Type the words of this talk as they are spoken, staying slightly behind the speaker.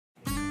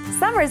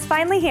Summer is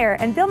finally here,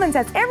 and Billman's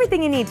has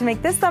everything you need to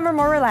make this summer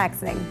more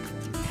relaxing.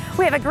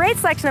 We have a great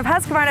selection of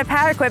Husqvarna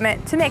power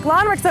equipment to make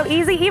lawn work so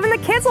easy even the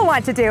kids will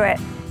want to do it.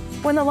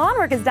 When the lawn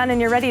work is done and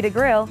you're ready to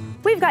grill,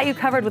 we've got you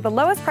covered with the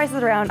lowest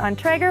prices around on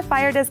Traeger,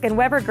 Fire Disc, and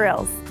Weber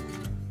grills.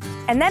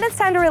 And then it's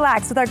time to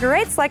relax with our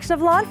great selection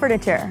of lawn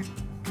furniture.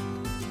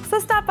 So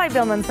stop by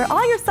Billman's for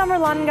all your summer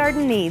lawn and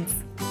garden needs.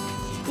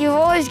 You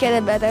always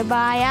get a better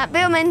buy at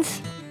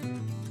Billman's.